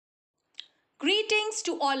Greetings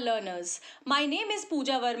to all learners. My name is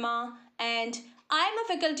Pooja Verma and I am a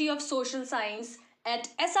faculty of Social Science at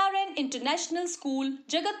SRN International School,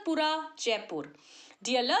 Jagatpura, Jaipur.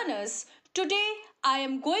 Dear learners, today I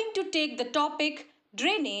am going to take the topic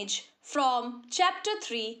drainage from Chapter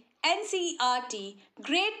 3 NCERT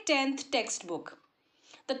Grade 10th textbook.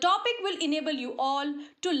 The topic will enable you all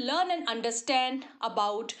to learn and understand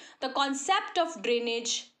about the concept of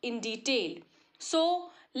drainage in detail.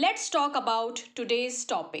 So, let's talk about today's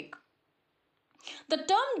topic. The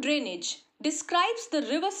term drainage describes the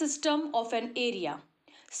river system of an area.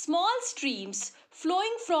 Small streams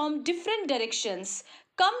flowing from different directions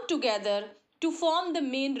come together to form the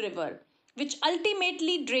main river, which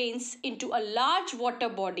ultimately drains into a large water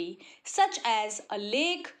body such as a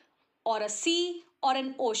lake or a sea or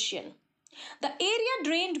an ocean. The area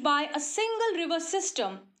drained by a single river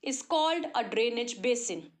system is called a drainage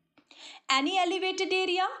basin. Any elevated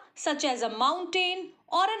area, such as a mountain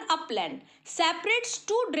or an upland, separates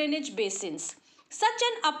two drainage basins. Such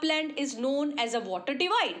an upland is known as a water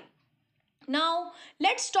divide. Now,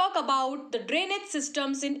 let's talk about the drainage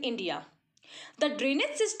systems in India. The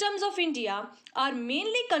drainage systems of India are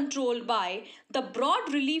mainly controlled by the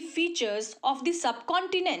broad relief features of the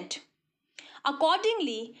subcontinent.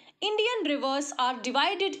 Accordingly, Indian rivers are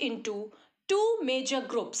divided into two major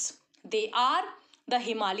groups. They are the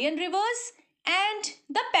Himalayan rivers and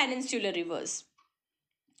the peninsular rivers.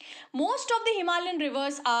 Most of the Himalayan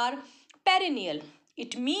rivers are perennial.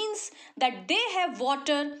 It means that they have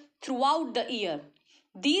water throughout the year.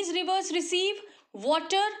 These rivers receive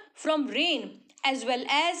water from rain as well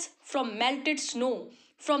as from melted snow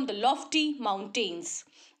from the lofty mountains.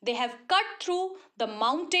 They have cut through the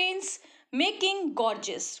mountains, making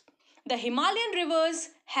gorges. The Himalayan rivers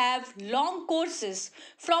have long courses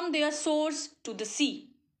from their source to the sea.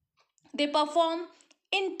 They perform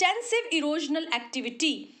intensive erosional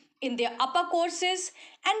activity in their upper courses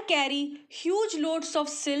and carry huge loads of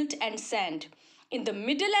silt and sand. In the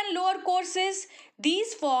middle and lower courses,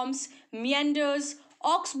 these forms meanders,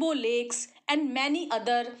 oxbow lakes, and many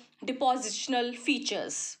other depositional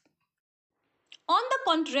features. On the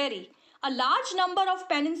contrary, a large number of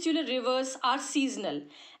peninsular rivers are seasonal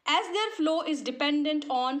as their flow is dependent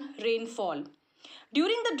on rainfall.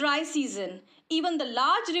 During the dry season, even the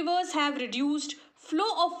large rivers have reduced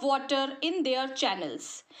flow of water in their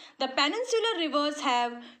channels. The peninsular rivers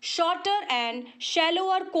have shorter and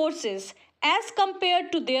shallower courses as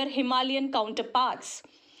compared to their Himalayan counterparts.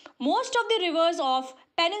 Most of the rivers of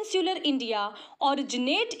peninsular India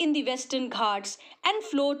originate in the Western Ghats and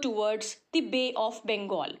flow towards the Bay of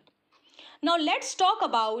Bengal. Now let's talk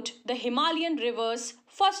about the Himalayan rivers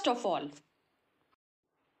first of all.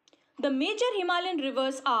 The major Himalayan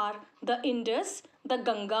rivers are the Indus, the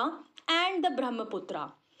Ganga and the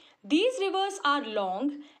Brahmaputra. These rivers are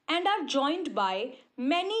long and are joined by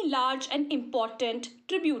many large and important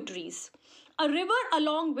tributaries. A river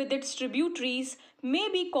along with its tributaries may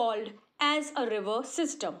be called as a river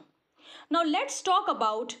system. Now let's talk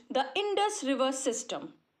about the Indus River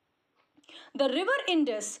system. The river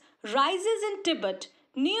Indus rises in Tibet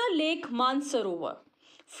near Lake Mansarovar.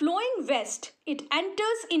 Flowing west, it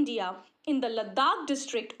enters India in the Ladakh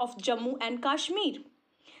district of Jammu and Kashmir.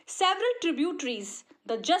 Several tributaries,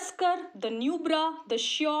 the Jaskar, the Nubra, the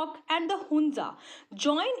Shyok and the Hunza,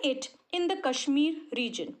 join it in the Kashmir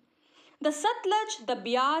region. The Satluj, the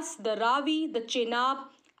Beas, the Ravi, the Chenab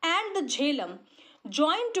and the Jhelum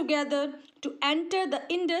join together to enter the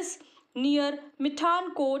Indus near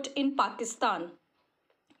Mithankot in Pakistan.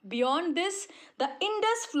 Beyond this, the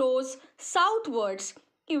Indus flows southwards,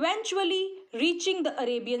 eventually reaching the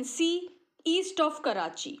Arabian Sea east of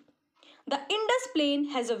Karachi. The Indus plain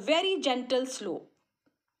has a very gentle slope.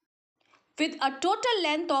 With a total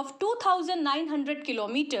length of 2,900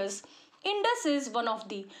 kilometers, Indus is one of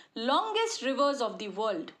the longest rivers of the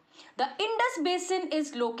world. The Indus basin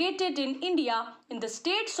is located in India in the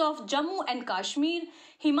states of Jammu and Kashmir,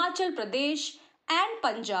 Himachal Pradesh and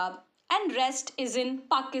Punjab, and rest is in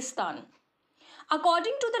Pakistan.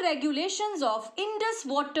 According to the regulations of Indus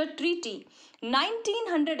Water Treaty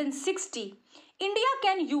 1960, India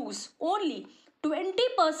can use only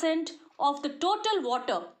 20% of the total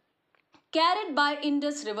water carried by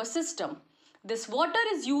Indus River system. This water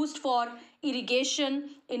is used for irrigation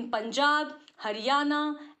in Punjab,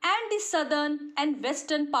 Haryana and the southern and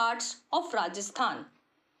western parts of Rajasthan.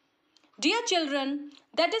 Dear children,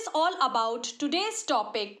 that is all about today's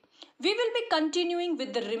topic. We will be continuing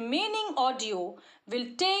with the remaining audio.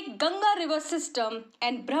 We'll take Ganga River system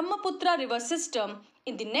and Brahmaputra River system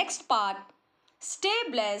in the next part. Stay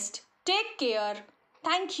blessed. Take care.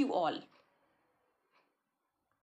 Thank you all.